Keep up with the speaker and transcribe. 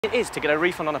It is to get a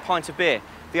refund on a pint of beer.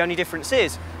 The only difference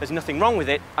is there's nothing wrong with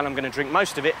it and I'm going to drink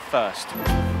most of it first.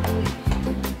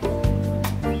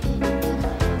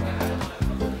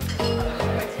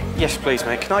 Yes, please,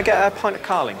 mate. Can I get a pint of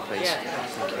Carling, please? Yeah.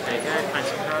 There you go, pint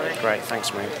of Carling. Great,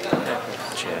 thanks, mate.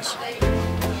 Cheers.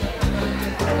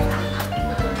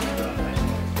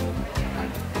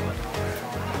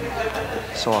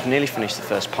 So I've nearly finished the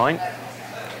first pint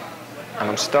and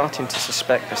I'm starting to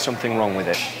suspect there's something wrong with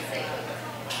it.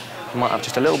 I might have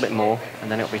just a little bit more, and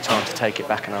then it'll be time to take it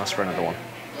back and ask for another one.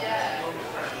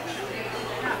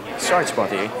 Sorry to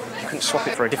bother you. You couldn't swap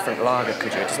it for a different lager,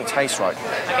 could you? It doesn't taste right. OK,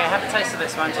 have a taste of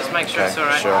this one. Just make sure it's all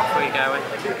right before you go in.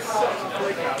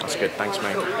 That's good. Thanks,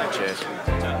 mate. Cheers.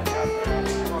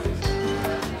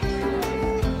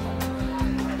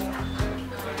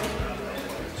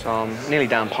 So I'm nearly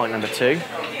down pint number 2.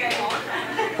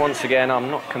 Once again, I'm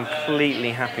not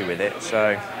completely happy with it,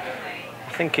 so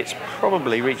I think it's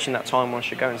probably reaching that time when I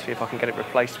should go and see if I can get it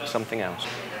replaced with something else.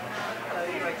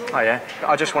 Oh yeah,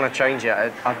 I just want to change it. I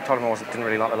told him I didn't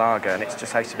really like the lager and it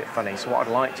just tastes a bit funny, so what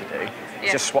I'd like to do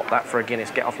is just swap that for a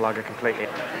Guinness, get off lager completely.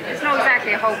 It's not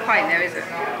exactly a whole pint though, is it?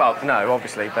 Well, no,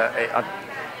 obviously, but I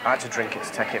had to drink it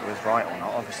to check it was right or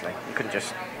not, obviously. You couldn't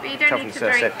just... But you don't need to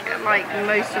drink, like,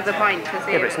 most of the pint to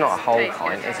see. Yeah, but it's not a whole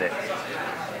pint, is it?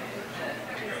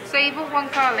 So you bought 1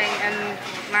 Carling and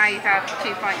now you've had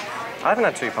 2 pints? I haven't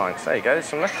had 2 pints. There you go, there's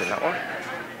some left in that one.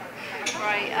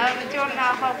 Right, do you want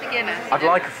half a Guinness? I'd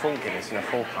like a full Guinness and a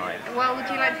full pint. Well, would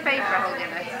you like to pay for a whole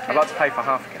Guinness? I'd like to pay for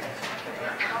half a Guinness.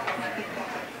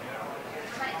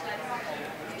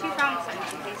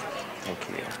 £2.70, please. Thank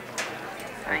you.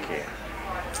 Thank you.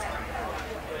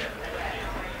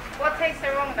 What tastes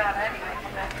so wrong about it anyway?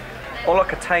 All I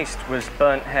could taste was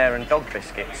burnt hair and dog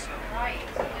biscuits. Right.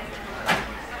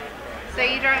 So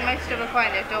you drank most of a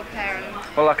pint of dog hair and...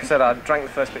 Well, like I said, I drank the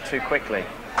first bit too quickly.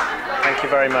 Thank you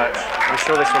very much. I'm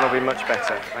sure this one will be much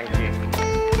better. Thank you.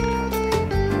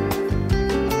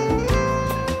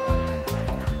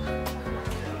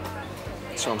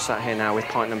 So I'm sat here now with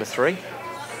pint number 3.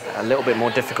 A little bit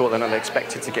more difficult than I'd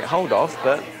expected to get hold of,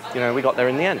 but, you know, we got there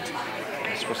in the end.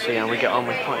 Guess we'll see how we get on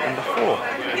with pint number 4.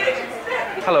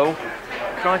 Hello.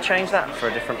 Can I change that for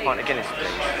a different pint of Guinness, please?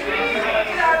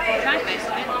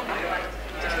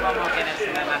 Just 1 more Guinness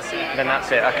and then that's it. Then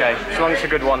that's it, OK. As long as it's a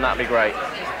good one, that'd be great.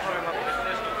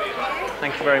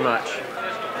 Thank you very much.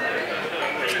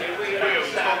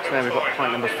 So now we've got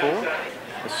pint number 4,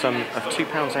 the sum of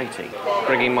 £2.80,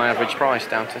 bringing my average price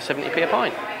down to 70p a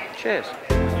pint. Cheers.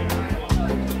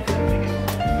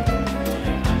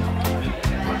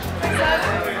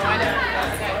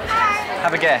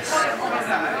 Have a guess.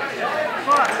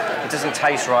 What? It doesn't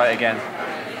taste right again.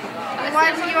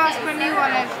 Why did you ask for a new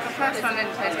one if the first one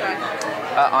didn't taste right?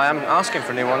 I am asking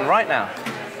for a new one right now.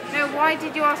 No, why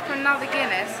did you ask for another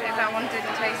Guinness if that one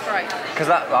didn't taste right? Because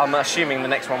I'm assuming the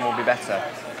next one will be better.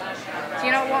 Do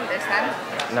you not want this then?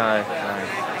 No, no.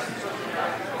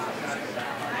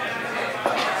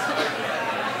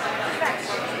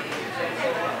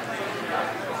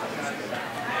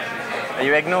 Are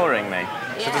you ignoring me?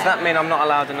 Yeah. So does that mean I'm not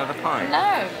allowed another pint?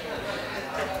 No.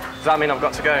 Does that mean I've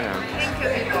got to go now? I think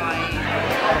it'll be fine.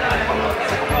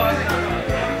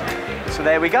 So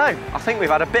there we go. I think we've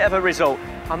had a bit of a result.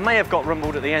 I may have got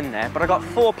rumbled at the end there, but I got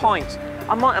 4 pints.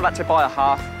 I might have had to buy a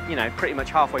half, you know, pretty much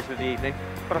halfway through the evening,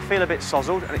 but I feel a bit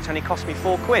sozzled and it's only cost me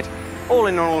 £4. All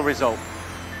in all, a result.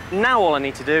 Now all I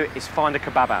need to do is find a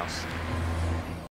kebab house.